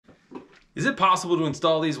Is it possible to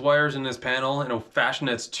install these wires in this panel in a fashion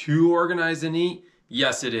that's too organized and neat?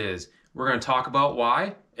 Yes, it is. We're going to talk about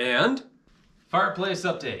why and fireplace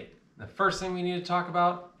update. The first thing we need to talk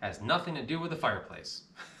about has nothing to do with the fireplace.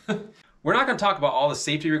 We're not going to talk about all the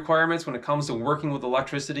safety requirements when it comes to working with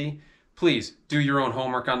electricity. Please do your own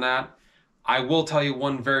homework on that. I will tell you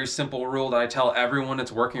one very simple rule that I tell everyone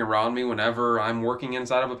that's working around me whenever I'm working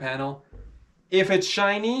inside of a panel. If it's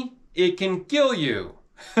shiny, it can kill you.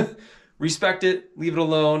 Respect it, leave it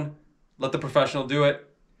alone, let the professional do it.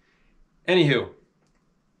 Anywho,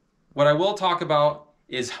 what I will talk about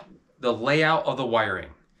is the layout of the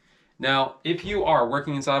wiring. Now, if you are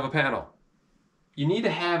working inside of a panel, you need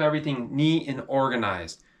to have everything neat and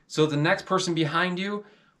organized so the next person behind you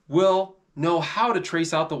will know how to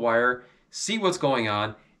trace out the wire, see what's going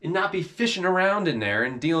on, and not be fishing around in there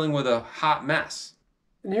and dealing with a hot mess.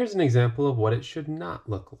 And here's an example of what it should not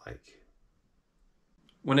look like.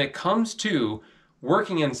 When it comes to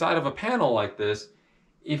working inside of a panel like this,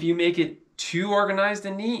 if you make it too organized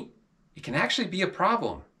and neat, it can actually be a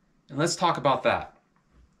problem. And let's talk about that.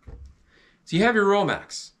 So you have your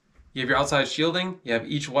Romex. You have your outside shielding. You have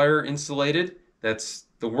each wire insulated. That's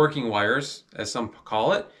the working wires, as some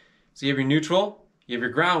call it. So you have your neutral, you have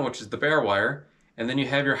your ground, which is the bare wire, and then you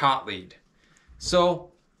have your hot lead.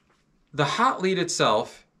 So the hot lead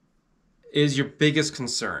itself is your biggest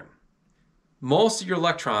concern. Most of your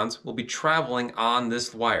electrons will be traveling on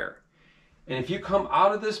this wire. And if you come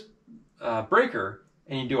out of this breaker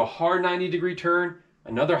and you do a hard 90-degree turn,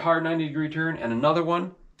 another hard 90-degree turn, and another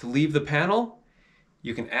one to leave the panel,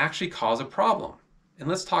 you can actually cause a problem. And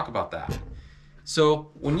let's talk about that.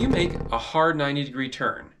 So when you make a hard 90-degree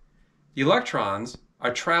turn, the electrons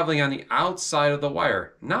are traveling on the outside of the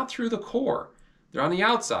wire, not through the core. They're on the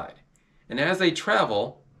outside. And as they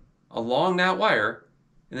travel along that wire,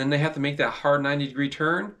 and then they have to make that hard 90-degree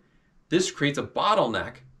turn, this creates a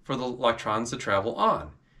bottleneck for the electrons to travel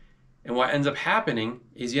on. And what ends up happening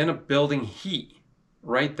is you end up building heat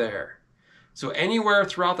right there. So anywhere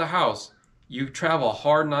throughout the house, you travel a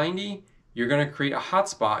hard 90, you're going to create a hot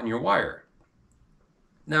spot in your wire.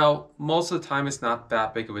 Now, most of the time it's not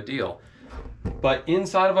that big of a deal. But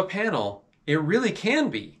inside of a panel, it really can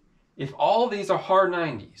be. If all of these are hard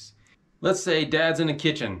 90s, let's say Dad's in the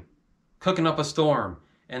kitchen cooking up a storm,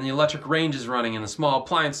 and the electric range is running, and the small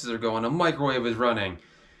appliances are going, a microwave is running,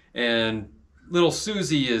 and little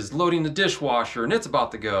Susie is loading the dishwasher, and it's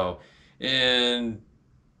about to go, and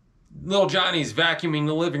little Johnny's vacuuming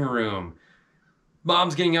the living room,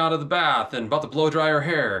 Mom's getting out of the bath and about to blow dry her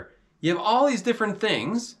hair. You have all these different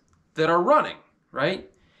things that are running, right?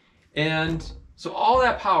 And so all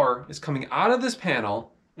that power is coming out of this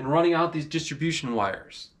panel and running out these distribution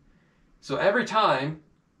wires. So every time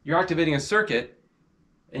you're activating a circuit,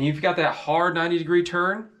 and you've got that hard 90-degree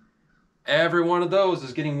turn, every one of those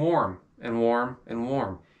is getting warm and warm and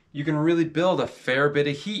warm. You can really build a fair bit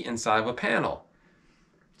of heat inside of a panel.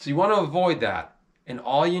 So you want to avoid that. And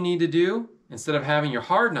all you need to do, instead of having your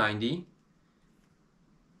hard 90,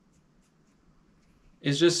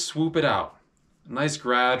 is just swoop it out. A nice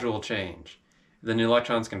gradual change. Then the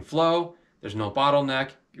electrons can flow, there's no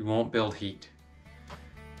bottleneck, you won't build heat.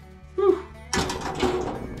 Whew.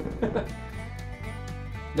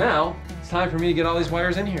 Now, it's time for me to get all these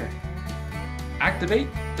wires in here. Activate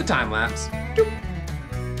the time lapse. Doop.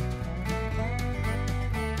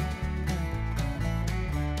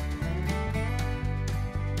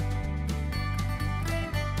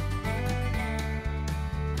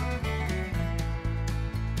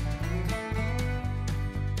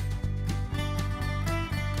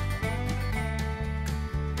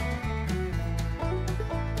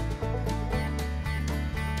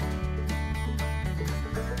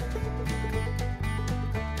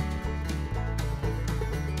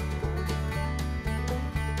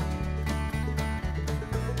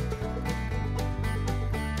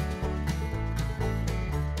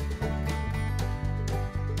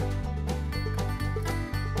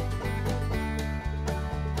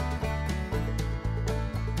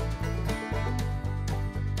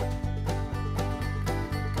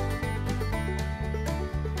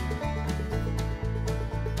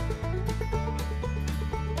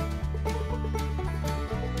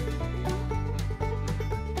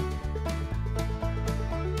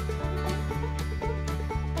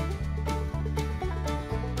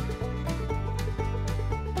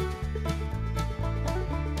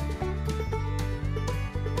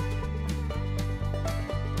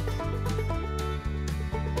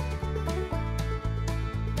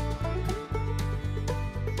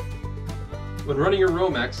 When running your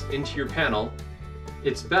Romex into your panel,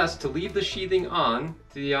 it's best to leave the sheathing on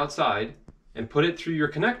to the outside and put it through your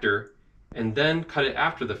connector and then cut it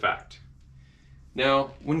after the fact.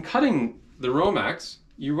 Now, when cutting the Romex,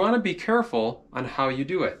 you want to be careful on how you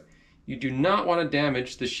do it. You do not want to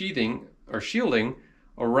damage the sheathing or shielding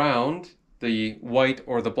around the white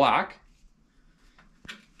or the black.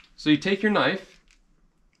 So you take your knife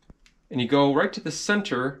and you go right to the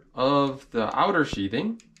center of the outer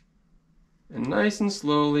sheathing, and nice and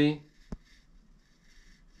slowly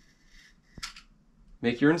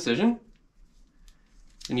make your incision.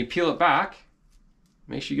 And you peel it back.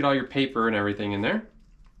 Make sure you get all your paper and everything in there.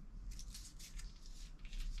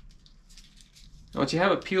 Once you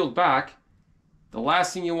have it peeled back, the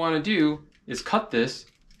last thing you want to do is cut this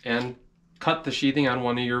and cut the sheathing on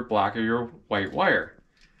one of your black or your white wire.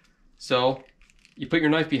 So you put your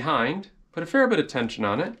knife behind, put a fair bit of tension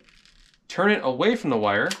on it, turn it away from the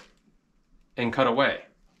wire, and cut away.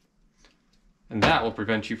 And that will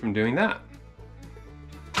prevent you from doing that.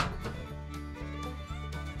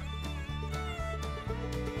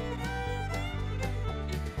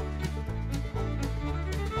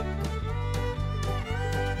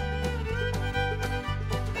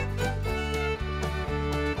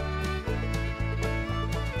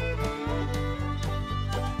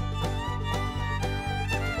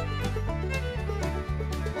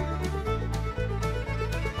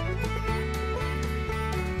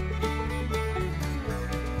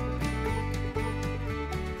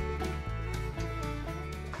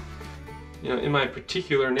 You know, in my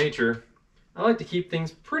particular nature, I like to keep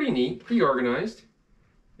things pretty neat, pretty organized.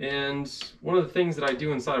 And one of the things that I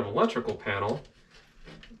do inside of an electrical panel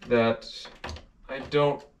that I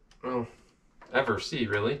don't ever see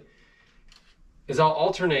really is I'll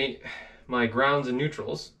alternate my grounds and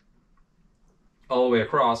neutrals all the way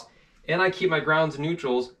across, and I keep my grounds and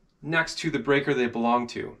neutrals next to the breaker they belong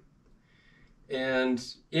to. And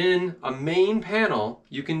in a main panel,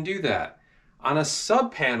 you can do that. On a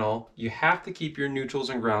sub panel, you have to keep your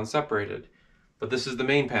neutrals and grounds separated. But this is the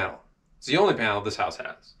main panel. It's the only panel this house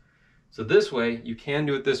has. So this way, you can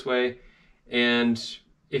do it this way. And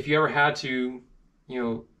if you ever had to,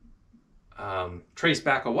 trace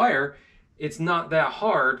back a wire, it's not that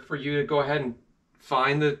hard for you to go ahead and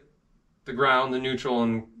find the ground, the neutral,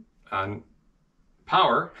 and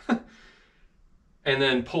power, and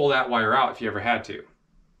then pull that wire out if you ever had to.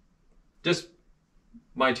 Just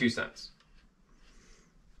my 2 cents.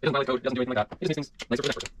 It doesn't violate code, it doesn't do anything like that. It just makes things nicer for the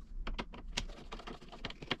next person.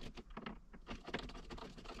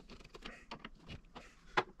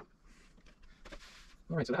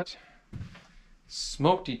 Alright, so that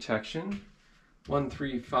smoke detection 1,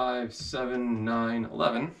 3, 5, 7, 9,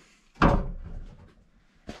 11.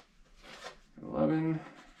 11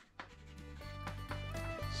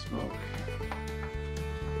 smoke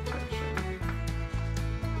detection.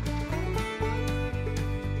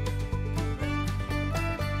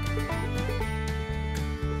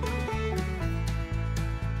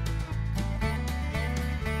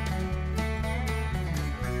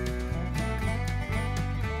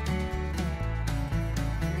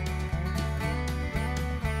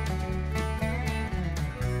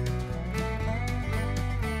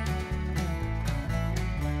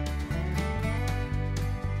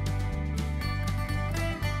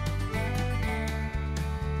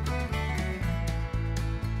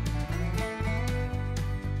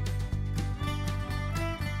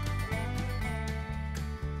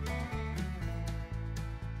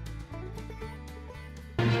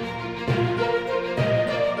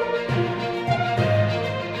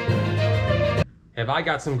 Have I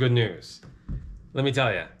got some good news? Let me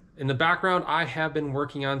tell you. In the background, I have been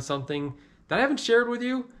working on something that I haven't shared with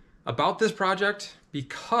you about this project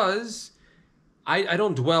because I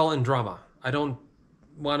don't dwell in drama. I don't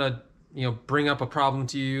want to, bring up a problem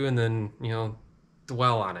to you and then,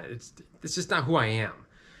 dwell on it. It's just not who I am.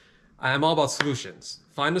 I'm all about solutions.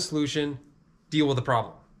 Find a solution, deal with the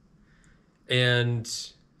problem. And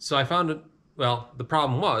so I found, the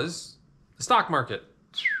problem was the stock market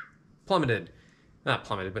plummeted. Not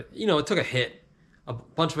plummeted, but it took a hit. A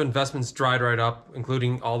bunch of investments dried right up,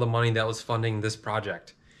 including all the money that was funding this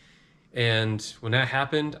project. And when that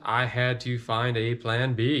happened, I had to find a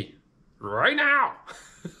plan B right now.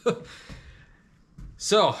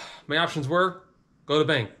 So my options were go to the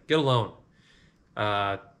bank, get a loan,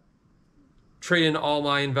 trade in all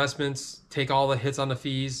my investments, take all the hits on the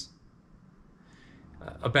fees,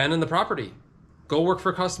 abandon the property, go work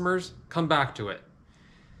for customers, come back to it.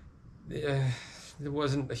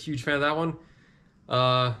 Wasn't a huge fan of that one.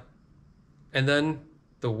 And then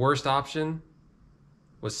the worst option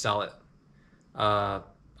was sell it. I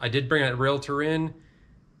did bring a realtor in,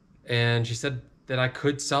 and she said that I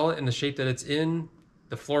could sell it in the shape that it's in,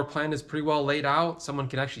 the floor plan is pretty well laid out. Someone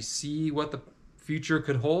can actually see what the future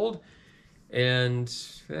could hold. And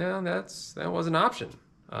yeah, that was an option.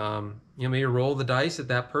 Maybe roll the dice if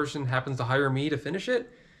that person happens to hire me to finish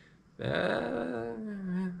it.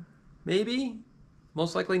 Maybe,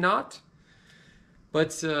 most likely not.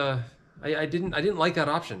 But I didn't like that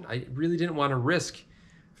option. I really didn't want to risk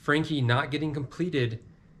Frankie not getting completed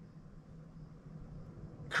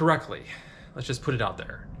correctly. Let's just put it out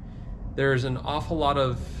there. There's an awful lot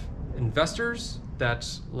of investors that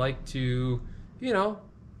like to,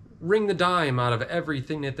 wring the dime out of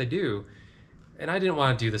everything that they do. And I didn't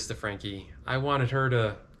want to do this to Frankie. I wanted her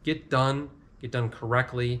to get done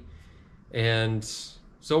correctly. And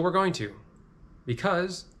so we're going to,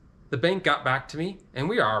 because the bank got back to me and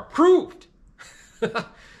we are approved.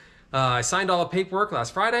 I signed all the paperwork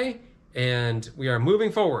last Friday and we are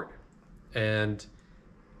moving forward. And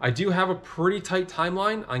I do have a pretty tight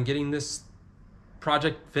timeline on getting this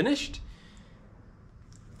project finished.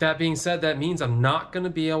 That being said, that means I'm not going to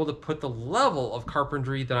be able to put the level of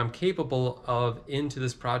carpentry that I'm capable of into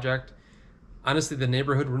this project. Honestly, the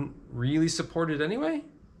neighborhood wouldn't really support it anyway.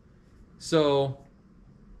 So,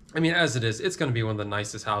 as it is, it's going to be one of the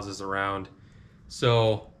nicest houses around.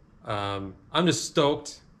 So, I'm just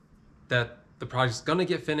stoked that the project's going to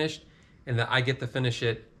get finished and that I get to finish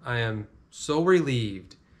it. I am so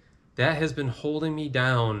relieved. That has been holding me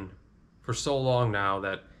down for so long now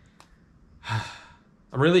that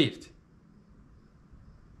I'm relieved.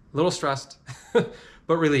 A little stressed,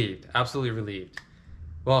 but relieved, absolutely relieved.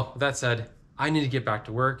 Well, with that said, I need to get back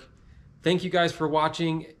to work. Thank you guys for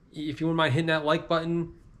watching. If you wouldn't mind hitting that like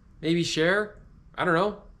button, maybe share, I don't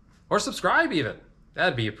know, or subscribe even.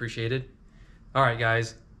 That'd be appreciated. All right,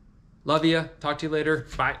 guys. Love you. Talk to you later.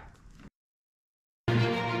 Bye.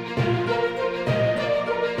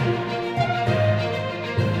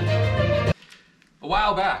 A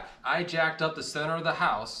while back, I jacked up the center of the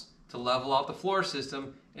house to level out the floor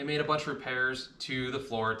system and made a bunch of repairs to the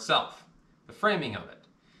floor itself, the framing of it.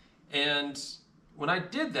 And when I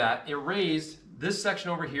did that, it raised this section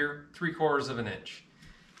over here 3/4 of an inch,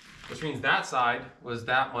 which means that side was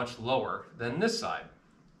that much lower than this side.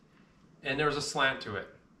 And there was a slant to it.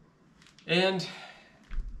 And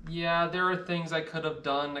yeah, there are things I could have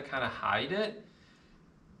done to kind of hide it,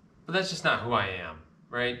 but that's just not who I am,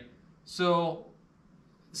 right? So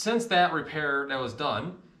since that repair that was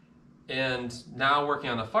done, and now working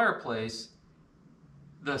on the fireplace,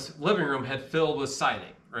 the living room had filled with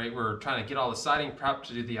siding, right? We're trying to get all the siding prepped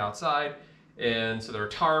to do the outside, and so there are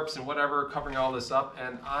tarps and whatever covering all this up.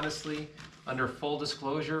 And honestly, under full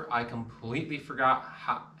disclosure, I completely forgot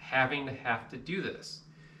having to have to do this.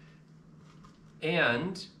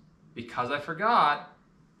 And because I forgot,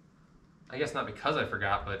 I guess not because I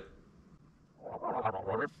forgot, but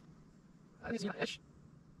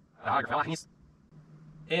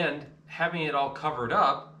and having it all covered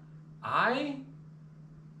up, I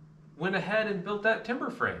went ahead and built that timber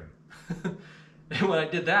frame. And when I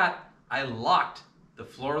did that, I locked the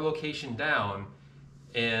floor location down,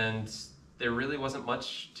 and there really wasn't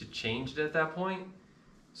much to change it at that point.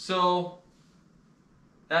 So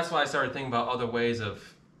that's why I started thinking about other ways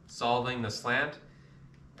of solving the slant,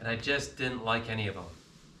 and I just didn't like any of them.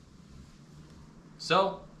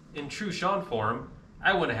 So in true Sean form,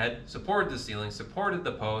 I went ahead, supported the ceiling, supported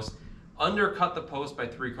the post, undercut the post by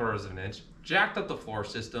 3/4 of an inch, jacked up the floor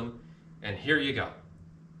system, and here you go.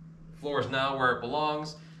 The floor is now where it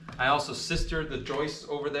belongs. I also sistered the joists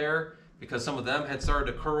over there because some of them had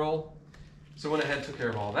started to curl. So I went ahead and took care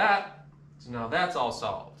of all that. So now that's all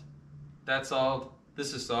solved. That's solved.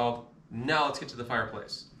 This is solved. Now let's get to the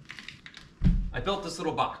fireplace. I built this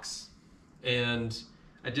little box, and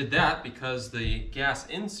I did that because the gas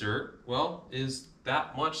insert, well, is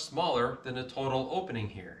that much smaller than the total opening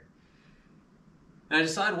here. And I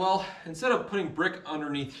decided, well, instead of putting brick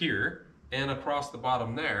underneath here and across the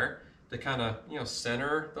bottom there to kind of,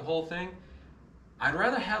 center the whole thing, I'd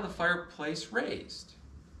rather have the fireplace raised.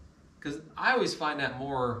 Because I always find that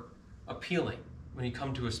more appealing when you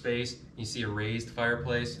come to a space and you see a raised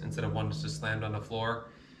fireplace instead of one that's just slammed on the floor.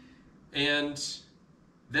 And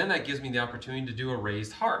then that gives me the opportunity to do a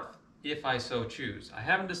raised hearth, if I so choose. I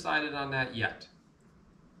haven't decided on that yet.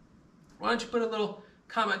 Why don't you put a little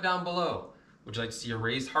comment down below? Would you like to see a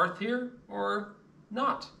raised hearth here or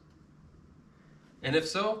not? And if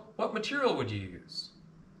so, what material would you use?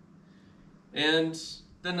 And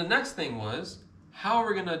then the next thing was, how are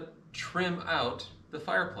we gonna trim out the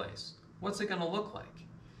fireplace? What's it gonna look like?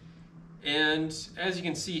 And as you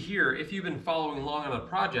can see here, if you've been following along on the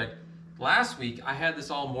project, last week I had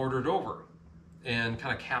this all mortared over and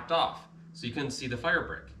kind of capped off so you couldn't see the fire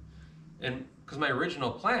brick. And because my original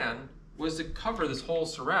plan was to cover this whole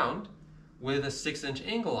surround with a 6-inch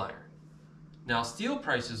angle iron. Now steel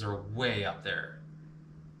prices are way up there.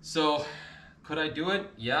 So could I do it?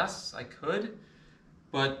 Yes, I could.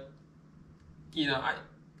 But you know,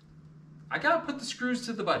 I gotta put the screws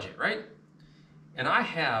to the budget, right? And I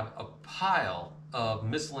have a pile of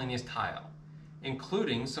miscellaneous tile,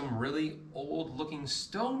 including some really old looking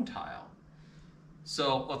stone tile.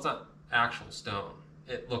 So, well, it's not actual stone.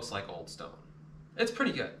 It looks like old stone. It's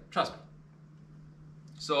pretty good, trust me.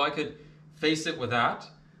 So I could face it with that,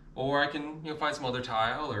 or I can, find some other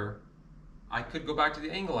tile, or I could go back to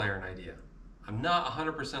the angle iron idea. I'm not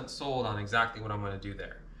 100% sold on exactly what I'm going to do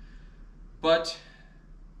there. But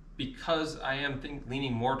because I am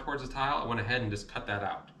leaning more towards the tile, I went ahead and just cut that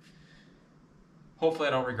out. Hopefully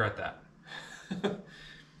I don't regret that.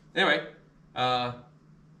 Anyway, right,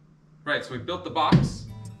 so we built the box.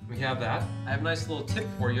 We have that. I have a nice little tip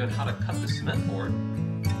for you on how to cut the cement board.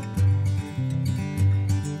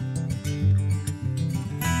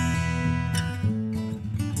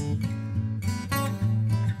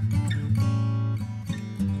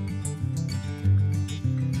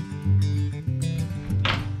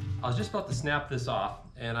 I was just about to snap this off,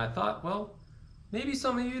 and I thought, well, maybe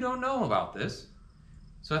some of you don't know about this.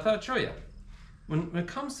 So I thought I'd show you. When it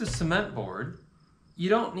comes to cement board, you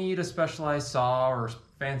don't need a specialized saw or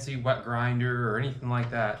fancy wet grinder or anything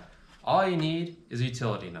like that. All you need is a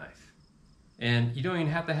utility knife. And you don't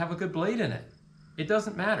even have to have a good blade in it. It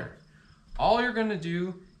doesn't matter. All you're gonna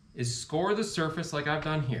do is score the surface like I've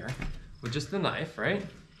done here with just the knife, right?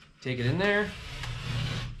 Take it in there.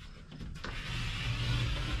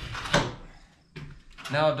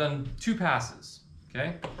 Now I've done 2 passes,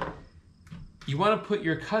 okay? You want to put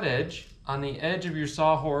your cut edge on the edge of your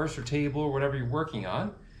sawhorse or table or whatever you're working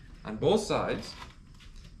on both sides.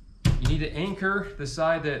 You need to anchor the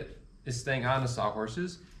side that is staying on the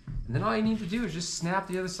sawhorses, and then all you need to do is just snap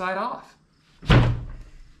the other side off.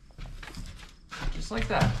 Just like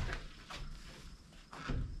that.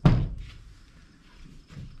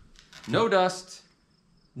 No dust,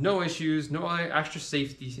 no issues, no extra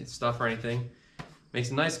safety stuff or anything. Makes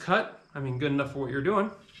a nice cut. I mean, good enough for what you're doing.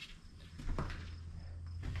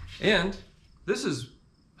 And this is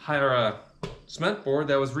a cement board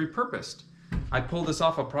that was repurposed. I pulled this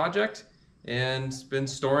off a project and been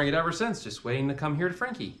storing it ever since, just waiting to come here to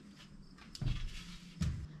Frankie.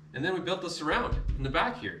 And then we built the surround in the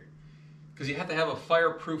back here, because you have to have a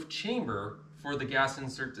fireproof chamber for the gas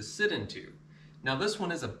insert to sit into. Now this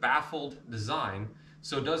one is a baffled design,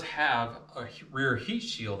 so it does have a rear heat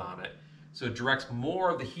shield on it. So it directs more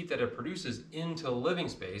of the heat that it produces into the living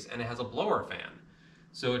space, and it has a blower fan.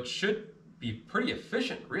 So it should be pretty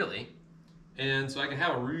efficient, really. And so I can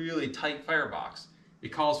have a really tight firebox. It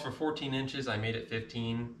calls for 14 inches, I made it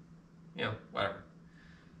 15, whatever.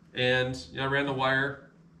 And I ran the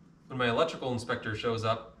wire. When my electrical inspector shows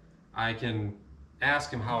up, I can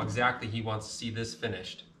ask him how exactly he wants to see this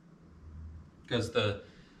finished. Because the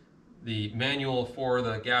manual for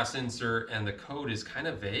the gas insert and the code is kind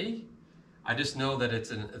of vague. I just know that it's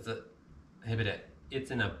an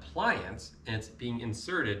appliance and it's being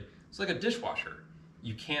inserted. It's like a dishwasher.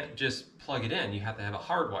 You can't just plug it in. You have to have it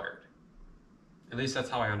hardwired. At least that's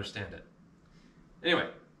how I understand it. Anyway,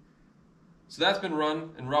 so that's been run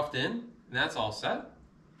and roughed in, and that's all set.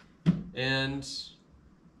 And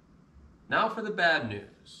now for the bad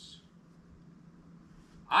news.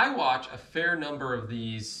 I watch a fair number of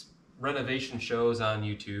these renovation shows on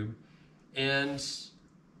YouTube, and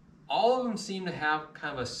all of them seem to have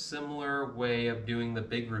kind of a similar way of doing the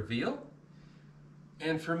big reveal.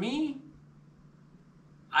 And for me,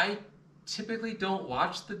 I typically don't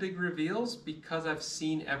watch the big reveals because I've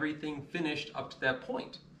seen everything finished up to that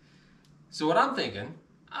point. So what I'm thinking,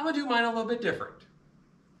 I'm gonna do mine a little bit different.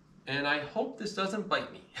 And I hope this doesn't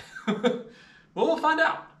bite me. Well, we'll find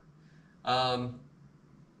out.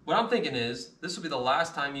 What I'm thinking is, this will be the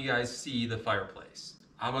last time you guys see the fireplace.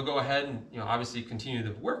 I'm gonna go ahead and obviously continue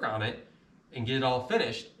to work on it and get it all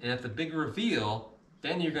finished. And at the big reveal,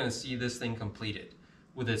 then you're gonna see this thing completed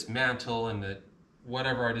with its mantle and the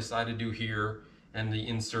whatever I decide to do here and the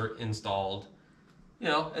insert installed,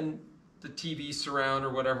 and the TV surround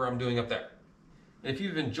or whatever I'm doing up there. And if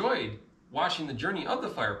you've enjoyed watching the journey of the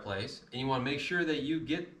fireplace and you want to make sure that you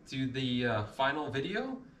get to the final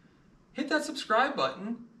video, hit that subscribe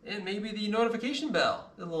button and maybe the notification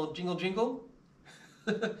bell, the little jingle jingle.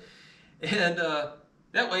 And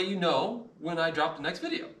that way you know when I drop the next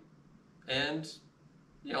video. And,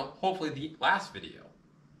 hopefully the last video.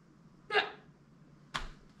 Yeah.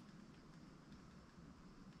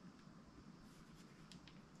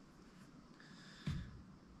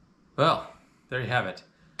 Well, there you have it.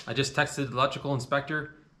 I just texted the electrical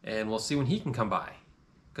inspector and we'll see when he can come by.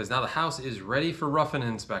 Because now the house is ready for roughing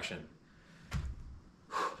inspection.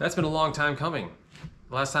 That's been a long time coming.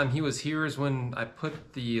 The last time he was here is when I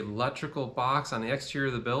put the electrical box on the exterior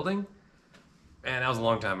of the building. And that was a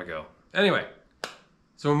long time ago. Anyway,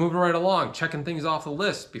 so we're moving right along, checking things off the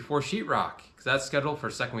list before sheetrock, because that's scheduled for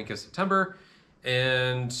second week of September,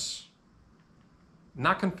 and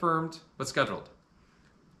not confirmed, but scheduled.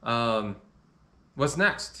 What's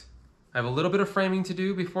next? I have a little bit of framing to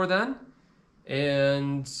do before then,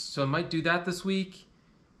 and so I might do that this week.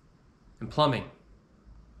 And plumbing.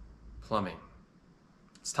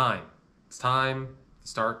 It's time. It's time to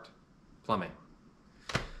start plumbing.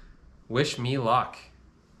 Wish me luck,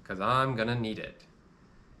 because I'm gonna need it.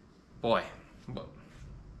 Boy,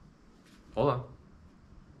 hold on.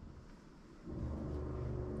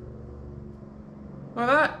 Look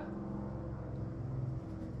at that.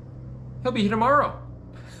 He'll be here tomorrow.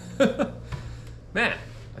 Man,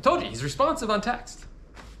 I told you, he's responsive on text.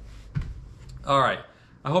 All right,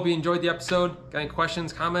 I hope you enjoyed the episode. Got any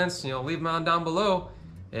questions, comments, leave them on down below.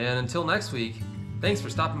 And until next week, thanks for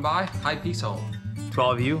stopping by High Peaks Home. To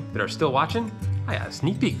all of you that are still watching, I got a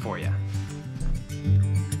sneak peek for you.